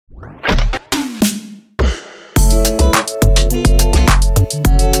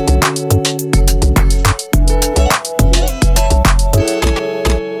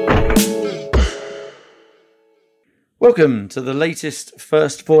Welcome to the latest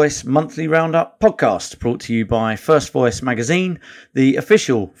First Voice Monthly Roundup podcast, brought to you by First Voice Magazine, the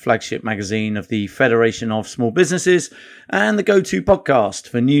official flagship magazine of the Federation of Small Businesses, and the go-to podcast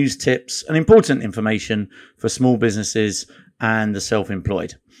for news, tips, and important information for small businesses and the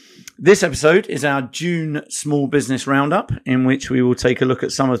self-employed. This episode is our June Small Business Roundup, in which we will take a look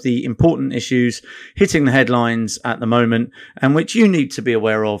at some of the important issues hitting the headlines at the moment and which you need to be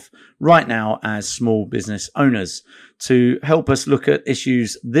aware of right now as small business owners. To help us look at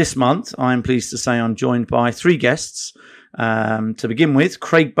issues this month, I'm pleased to say I'm joined by three guests. To begin with,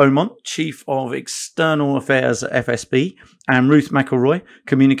 Craig Beaumont, Chief of External Affairs at FSB, and Ruth McElroy,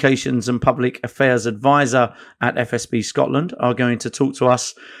 Communications and Public Affairs Advisor at FSB Scotland, are going to talk to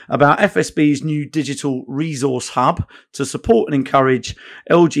us about FSB's new digital resource hub to support and encourage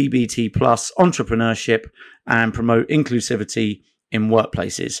LGBT plus entrepreneurship and promote inclusivity in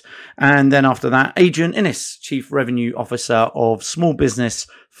workplaces. And then after that, Adrian Innes, Chief Revenue Officer of small business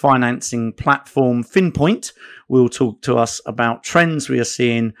financing platform FinPoint, will talk to us about trends we are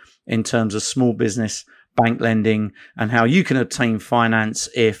seeing in terms of small business bank lending and how you can obtain finance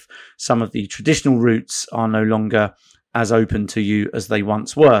if some of the traditional routes are no longer as open to you as they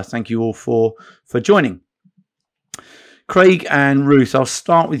once were. Thank you all for joining. Craig and Ruth, I'll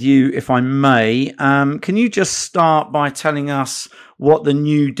start with you if I may. Can you just start by telling us what the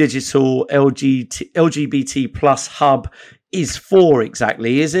new digital LGBT plus hub is for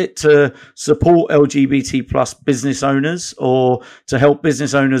exactly? Is it to support LGBT plus business owners or to help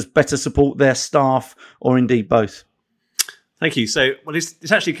business owners better support their staff, or indeed both? Thank you. So,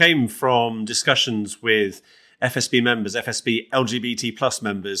 this actually came from discussions with FSB members, FSB LGBT plus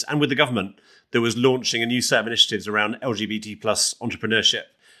members, and with the government that was launching a new set of initiatives around LGBT plus entrepreneurship.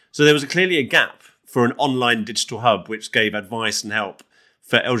 So there was clearly a gap for an online digital hub which gave advice and help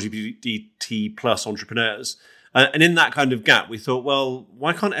for LGBT plus entrepreneurs. And in that kind of gap, we thought, well,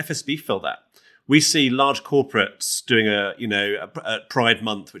 why can't FSB fill that? We see large corporates doing a Pride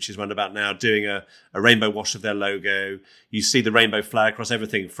Month, which is round about now, doing a rainbow wash of their logo. You see the rainbow flag across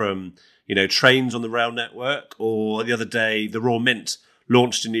everything from, trains on the rail network, or the other day, the Royal Mint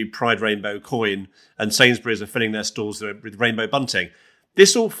launched a new Pride Rainbow coin, and Sainsbury's are filling their stores with rainbow bunting.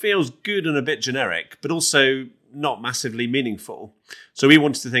 This all feels good and a bit generic, but also not massively meaningful. So we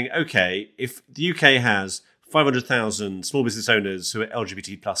wanted to think, okay, if the UK has 500,000 small business owners who are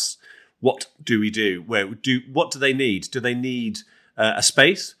LGBT plus, what do we do? What do they need? Do they need a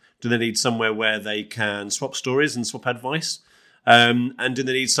space? Do they need somewhere where they can swap stories and swap advice? And do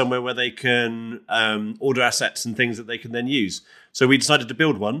they need somewhere where they can order assets and things that they can then use? So we decided to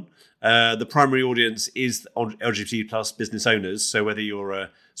build one. The primary audience is LGBT plus business owners. So whether you're a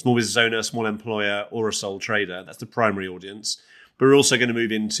small business owner, a small employer, or a sole trader, that's the primary audience. But we're also going to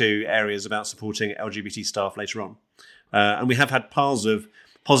move into areas about supporting LGBT staff later on. And we have had piles of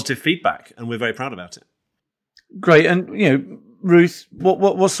positive feedback, and we're very proud about it. Great. And, Ruth,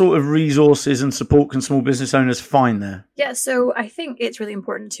 what sort of resources and support can small business owners find there? Yeah, so I think it's really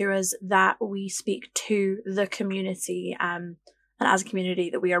important to us that we speak to the community, and as a community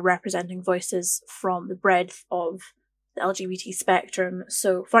that we are representing voices from the breadth of the LGBT spectrum.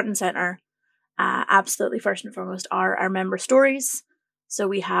 So front and centre, absolutely first and foremost, are our member stories. So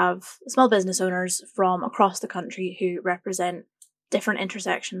we have small business owners from across the country who represent different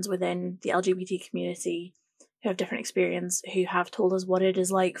intersections within the LGBT community, who have different experience, who have told us what it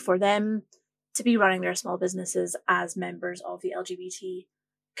is like for them to be running their small businesses as members of the LGBT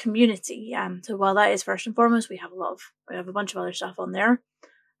community. So while that is first and foremost, we have a bunch of other stuff on there.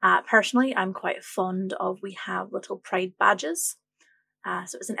 Personally, I'm quite fond of, we have little pride badges.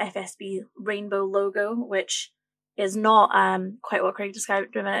 So it's an FSB rainbow logo, which is not quite what Craig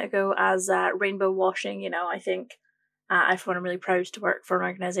described a minute ago as rainbow washing. I think I find I'm really proud to work for an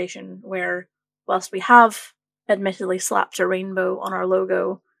organisation where, whilst we have admittedly slapped a rainbow on our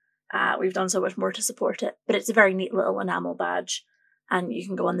logo, we've done so much more to support it. But it's a very neat little enamel badge, and you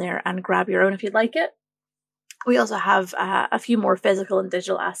can go on there and grab your own if you'd like it. We also have a few more physical and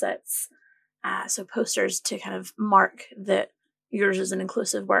digital assets, so posters to kind of mark that yours is an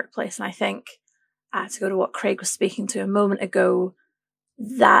inclusive workplace. And I think, to go to what Craig was speaking to a moment ago,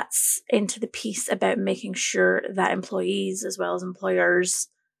 that's into the piece about making sure that employees as well as employers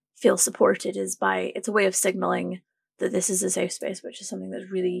feel supported. It's a way of signalling that this is a safe space, which is something that's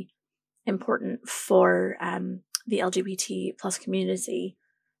really important for the LGBT plus community.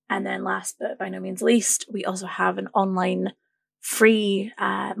 And then last but by no means least, we also have an online free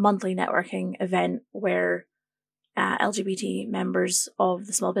monthly networking event where LGBT members of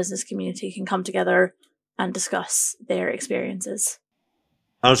the small business community can come together and discuss their experiences.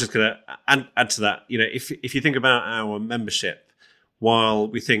 I was just going to add to that. If you think about our membership, while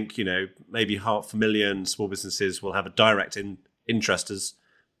we think maybe 500,000 small businesses will have a direct interest as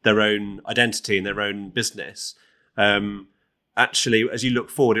their own identity and their own business, actually, as you look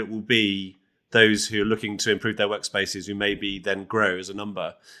forward, it will be those who are looking to improve their workspaces who maybe then grow as a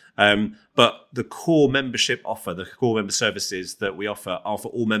number. But the core membership offer, the core member services that we offer are for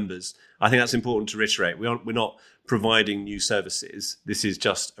all members. I think that's important to reiterate. We're not providing new services. This is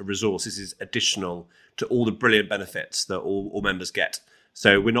just a resource. This is additional to all the brilliant benefits that all members get.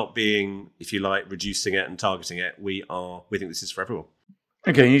 So we're not being, if you like, reducing it and targeting it. We think this is for everyone.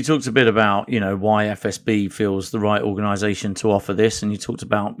 Okay, you talked a bit about, why FSB feels the right organisation to offer this, and you talked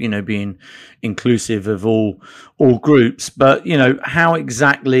about, being inclusive of all groups. But, how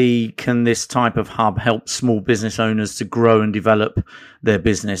exactly can this type of hub help small business owners to grow and develop their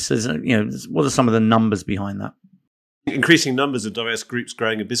business? What are some of the numbers behind that? Increasing numbers of diverse groups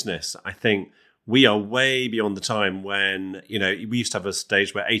growing a business. I think we are way beyond the time when, we used to have a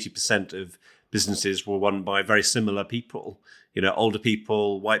stage where 80% of businesses were run by very similar people. Older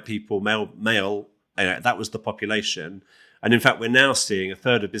people, white people, male, that was the population. And in fact, we're now seeing a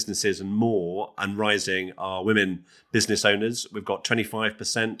third of businesses and rising are women business owners. We've got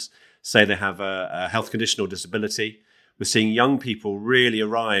 25% say they have a health condition or disability. We're seeing young people really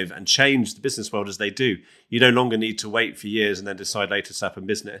arrive and change the business world as they do. You no longer need to wait for years and then decide later to set up a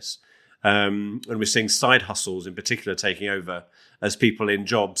business. And we're seeing side hustles in particular taking over as people in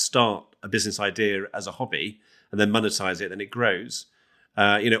jobs start a business idea as a hobby and then monetize it, then it grows.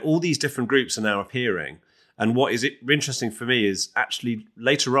 All these different groups are now appearing. And what is interesting for me is actually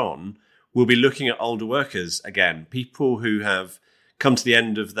later on, we'll be looking at older workers again, people who have come to the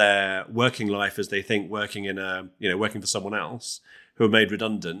end of their working life as they think working working for someone else, who are made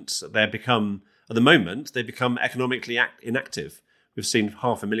redundant. At the moment, they become economically inactive. We've seen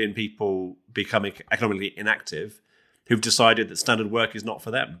 500,000 people becoming economically inactive who've decided that standard work is not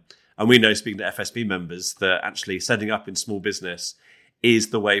for them. And we know, speaking to FSB members, that actually setting up in small business is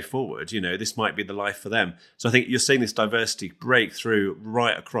the way forward. This might be the life for them. So I think you're seeing this diversity break through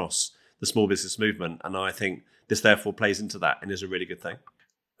right across the small business movement. And I think this therefore plays into that and is a really good thing.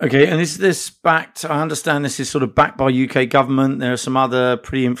 Okay, and is this backed? I understand this is sort of backed by UK government. There are some other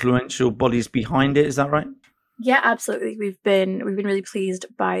pretty influential bodies behind it. Is that right? Yeah, absolutely. We've been really pleased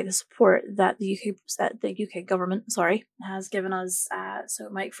by the support that the UK government, has given us. So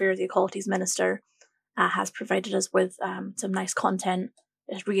Mike Freer, the Equalities Minister, has provided us with some nice content,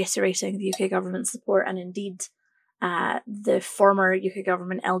 reiterating the UK government's support, and indeed, the former UK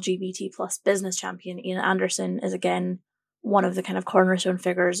government LGBT plus business champion Ian Anderson is again one of the kind of cornerstone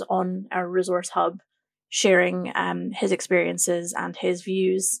figures on our resource hub, sharing his experiences and his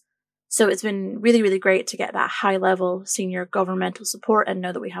views. So it's been really, really great to get that high-level senior governmental support and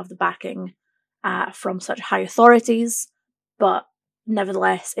know that we have the backing from such high authorities. But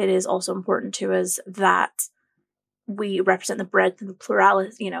nevertheless, it is also important to us that we represent the breadth and the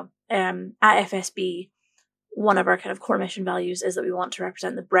plurality. At FSB, one of our kind of core mission values is that we want to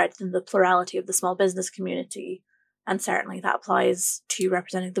represent the breadth and the plurality of the small business community. And certainly that applies to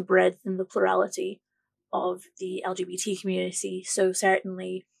representing the breadth and the plurality of the LGBT community. So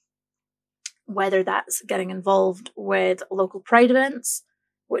certainly, whether that's getting involved with local pride events,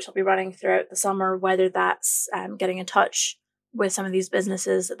 which will be running throughout the summer, whether that's getting in touch with some of these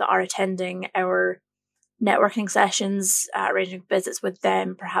businesses that are attending our networking sessions, arranging visits with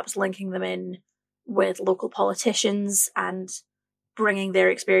them, perhaps linking them in with local politicians and bringing their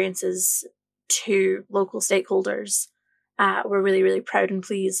experiences to local stakeholders. We're really, really proud and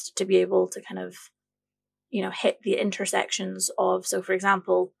pleased to be able to kind of, hit the intersections of, so for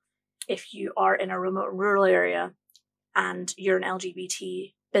example, if you are in a remote rural area and you're an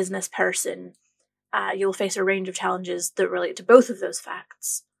LGBT business person, you'll face a range of challenges that relate to both of those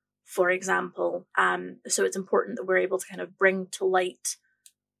facts, for example. So it's important that we're able to kind of bring to light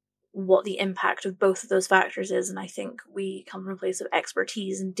what the impact of both of those factors is. And I think we come from a place of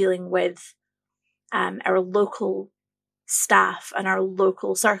expertise in dealing with our local staff and our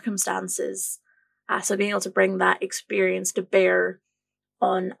local circumstances. So being able to bring that experience to bear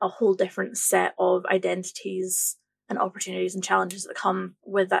on a whole different set of identities and opportunities and challenges that come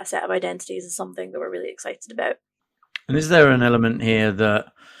with that set of identities is something that we're really excited about. And is there an element here that,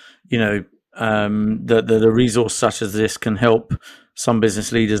 the resource such as this can help some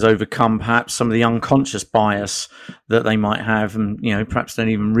business leaders overcome perhaps some of the unconscious bias that they might have and, perhaps don't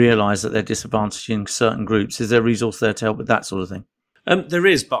even realise that they're disadvantaging certain groups? Is there a resource there to help with that sort of thing? There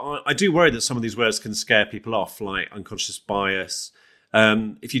is, but I do worry that some of these words can scare people off, like unconscious bias.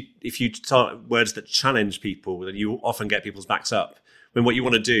 If you start words that challenge people, then you often get people's backs up. when what you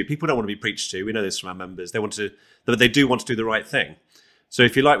want to do, people don't want to be preached to. We know this from our members. They do want to do the right thing. So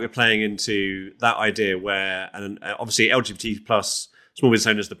if you like, we're playing into that idea where, and obviously LGBT plus small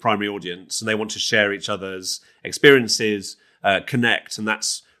business owners are the primary audience, and they want to share each other's experiences, connect, and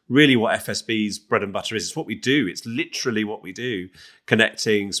that's really what FSB's bread and butter is. It's what we do. It's literally what we do,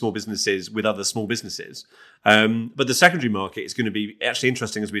 connecting small businesses with other small businesses. But the secondary market is going to be actually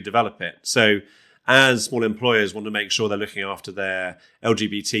interesting as we develop it. So as small employers want to make sure they're looking after their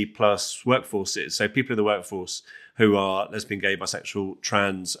LGBT plus workforces, so people in the workforce who are lesbian, gay, bisexual,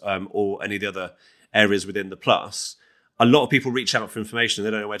 trans, or any of the other areas within the plus, a lot of people reach out for information.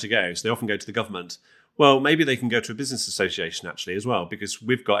 They don't know where to go. So they often go to the government. Well, maybe they can go to a business association actually as well, because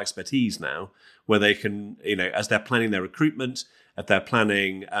we've got expertise now where they can, as they're planning their recruitment, if they're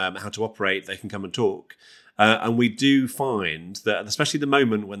planning how to operate, they can come and talk. And we do find that, especially the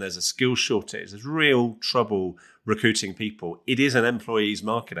moment when there's a skill shortage, there's real trouble recruiting people. It is an employee's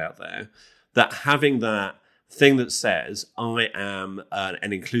market out there, that having that thing that says, I am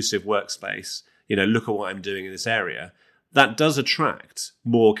an inclusive workspace, look at what I'm doing in this area, that does attract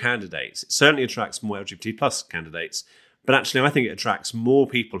more candidates. It certainly attracts more LGBT plus candidates, but actually I think it attracts more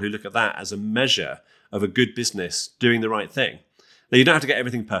people who look at that as a measure of a good business doing the right thing. Now, you don't have to get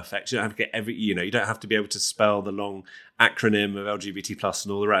everything perfect. You don't have to get you don't have to be able to spell the long acronym of LGBT plus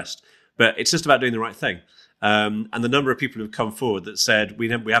and all the rest, but it's just about doing the right thing. And the number of people who've come forward that said, we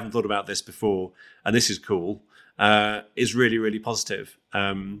haven't thought about this before, and this is cool, is really, really positive.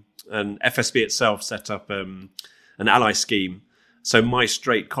 And FSB itself set up an ally scheme. So my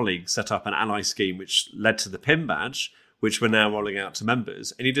straight colleagues set up an ally scheme, which led to the PIN badge, which we're now rolling out to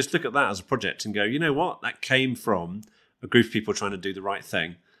members. And you just look at that as a project and go, you know what? That came from a group of people trying to do the right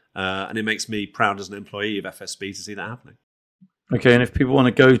thing. And it makes me proud as an employee of FSB to see that happening. Okay, and if people want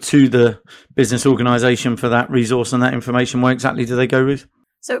to go to the business organisation for that resource and that information, where exactly do they go, Ruth?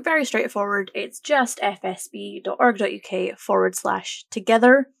 So very straightforward. It's just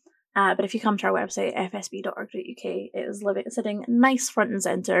fsb.org.uk/together. But if you come to our website, fsb.org.uk, it is sitting nice front and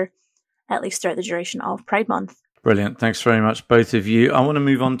centre, at least throughout the duration of Pride Month. Brilliant. Thanks very much, both of you. I want to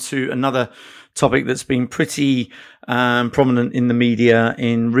move on to another topic that's been pretty prominent in the media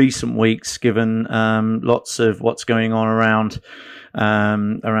in recent weeks, given lots of what's going on around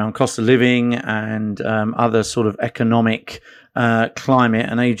cost of living and other sort of economic climate.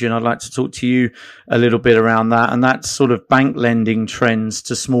 And Adrian, I'd like to talk to you a little bit around that, and that's sort of bank lending trends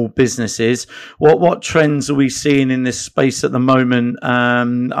to small businesses. What trends are we seeing in this space at the moment? I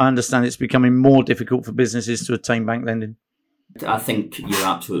understand it's becoming more difficult for businesses to obtain bank lending. I think you're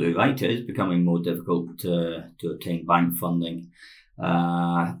absolutely right. It is becoming more difficult to obtain bank funding.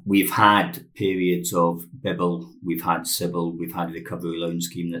 We've had periods of BBL, we've had CBIL, we've had a recovery loan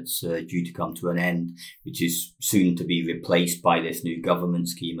scheme that's due to come to an end, which is soon to be replaced by this new government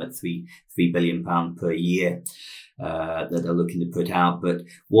scheme at £3 billion per year that they're looking to put out. But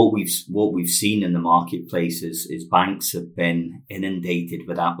what we've seen in the marketplace is banks have been inundated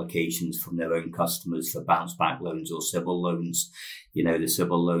with applications from their own customers for bounce back loans or CBIL loans. The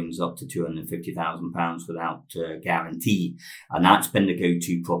CBIL loans up to £250,000 without guarantee. And that's been the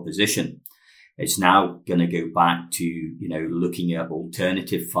go-to proposition. It's now going to go back to, looking at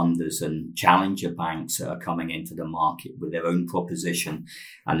alternative funders and challenger banks that are coming into the market with their own proposition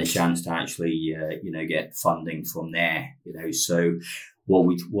and the chance to actually, get funding from there. So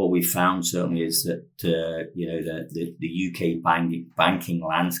what we found certainly is that, the UK banking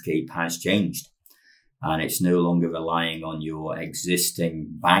landscape has changed. And it's no longer relying on your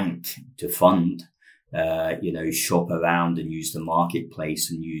existing bank to fund, shop around and use the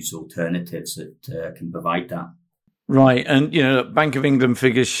marketplace and use alternatives that can provide that. Right. And, Bank of England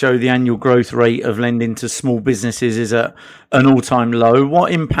figures show the annual growth rate of lending to small businesses is at an all-time low.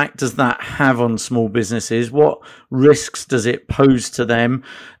 What impact does that have on small businesses? What risks does it pose to them?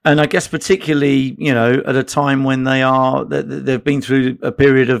 And I guess particularly, at a time when they've been through a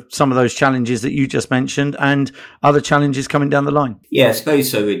period of some of those challenges that you just mentioned and other challenges coming down the line. Yeah, I suppose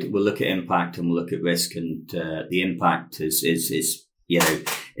so. We'll look at impact and we'll look at risk, and the impact is it's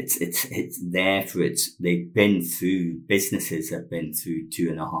there for businesses have been through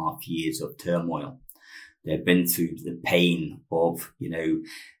 2.5 years of turmoil. They've been through the pain of,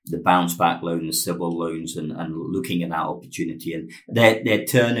 the bounce back loan, the CBIL loans and looking at that opportunity, and their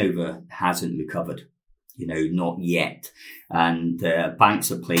turnover hasn't recovered, not yet. And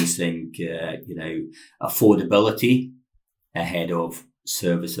banks are placing, affordability ahead of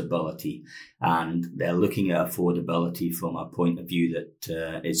serviceability, and they're looking at affordability from a point of view that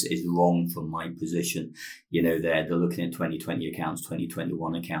is wrong from my position. They're looking at 2020 accounts,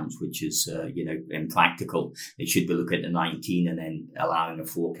 2021 accounts, which is impractical. They should be looking at 19 and then allowing a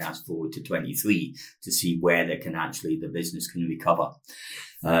forecast forward to 23 to see where the business can recover.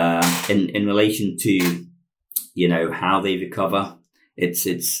 In relation to how they recover, it's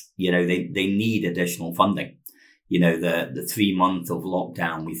they need additional funding. The 3 month of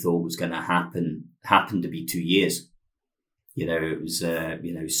lockdown we thought was going to happened to be 2 years. It was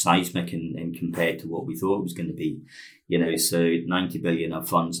seismic in compared to what we thought it was going to be. So 90 billion of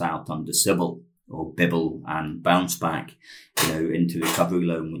funds out under Sybil or Bibble and Bounce Back, into recovery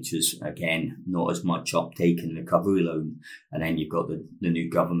loan, which is again not as much uptake in recovery loan. And then you've got the new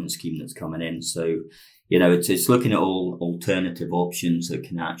government scheme that's coming in. So it's looking at all alternative options that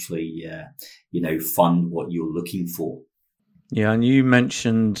can actually, fund what you're looking for. Yeah, and you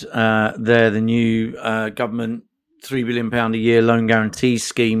mentioned there the new government £3 billion a year loan guarantee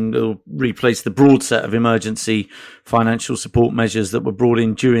scheme that will replace the broad set of emergency financial support measures that were brought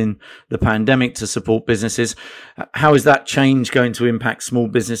in during the pandemic to support businesses. How is that change going to impact small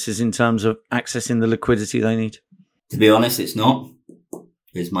businesses in terms of accessing the liquidity they need? To be honest, it's not,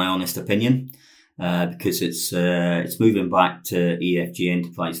 is my honest opinion. Because it's moving back to EFG,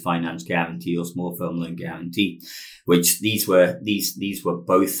 Enterprise Finance Guarantee, or Small Firm Loan Guarantee, which these were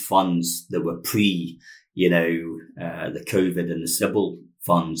both funds that were pre, the COVID and the Sybil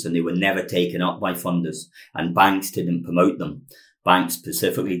funds, and they were never taken up by funders, and banks didn't promote them. Banks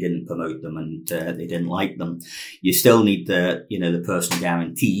specifically didn't promote them, and they didn't like them. You still need the personal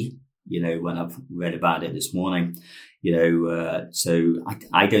guarantee. When I've read about it this morning. So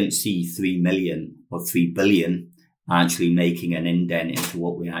I don't see 3 million or 3 billion actually making an indent into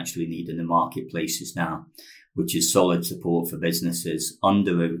what we actually need in the marketplaces now, which is solid support for businesses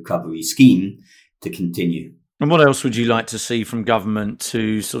under a recovery scheme to continue. And what else would you like to see from government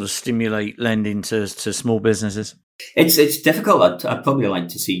to sort of stimulate lending to small businesses? It's difficult. I'd probably like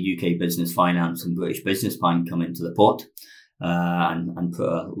to see UK Business Finance and British Business Bank come into the pot. And put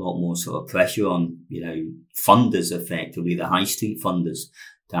a lot more sort of pressure on, funders, effectively the high street funders,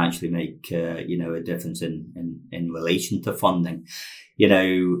 to actually make, a difference in relation to funding.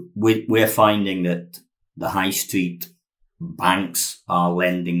 We're finding that the high street banks are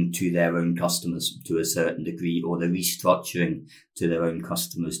lending to their own customers to a certain degree, or they're restructuring to their own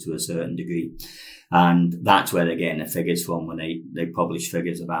customers to a certain degree. And that's where they're getting the figures from when they publish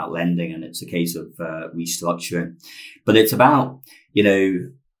figures about lending, and it's a case of restructuring. But it's about,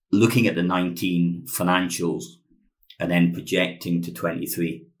 looking at the 19 financials and then projecting to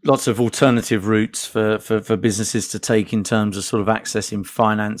 23. Lots of alternative routes for businesses to take in terms of sort of accessing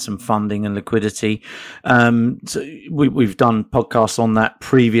finance and funding and liquidity. So we've done podcasts on that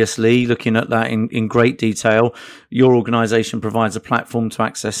previously, looking at that in great detail. Your organisation provides a platform to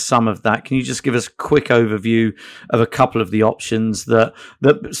access some of that. Can you just give us a quick overview of a couple of the options that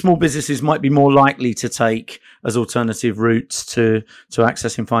small businesses might be more likely to take as alternative routes to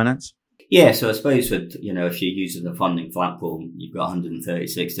accessing finance? Yeah, so I suppose that, if you're using the funding platform, you've got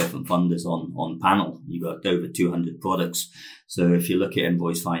 136 different funders on panel. You've got over 200 products. So if you look at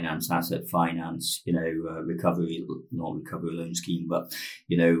invoice finance, asset finance, recovery, not recovery loan scheme, but,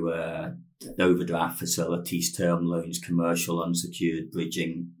 overdraft facilities, term loans, commercial, unsecured,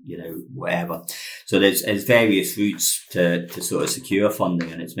 bridging, whatever. So there's various routes to sort of secure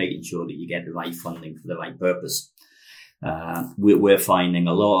funding, and it's making sure that you get the right funding for the right purpose. We're finding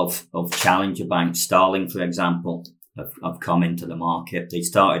a lot of challenger banks, Starling, for example, have come into the market. They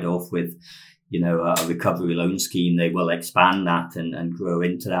started off with, a recovery loan scheme. They will expand that and grow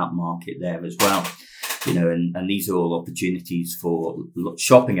into that market there as well. And these are all opportunities for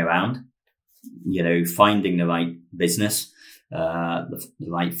shopping around, finding the right business, the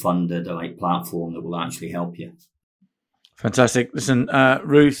right funder, the right platform that will actually help you. Fantastic. Listen,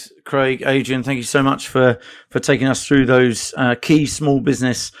 Ruth, Craig, Adrian, thank you so much for taking us through those key small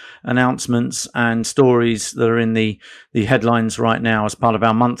business announcements and stories that are in the headlines right now as part of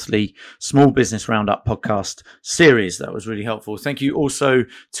our monthly Small Business Roundup podcast series. That was really helpful. Thank you also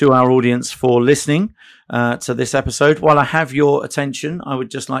to our audience for listening to this episode. While I have your attention, I would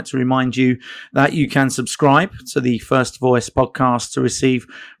just like to remind you that you can subscribe to the First Voice podcast to receive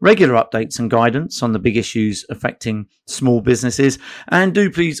regular updates and guidance on the big issues affecting small businesses. And do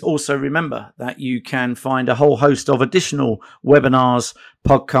please also remember that you can find a whole host of additional webinars,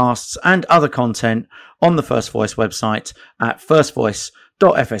 podcasts, and other content on the First Voice website at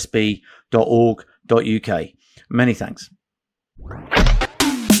firstvoice.fsb.org.uk. Many thanks.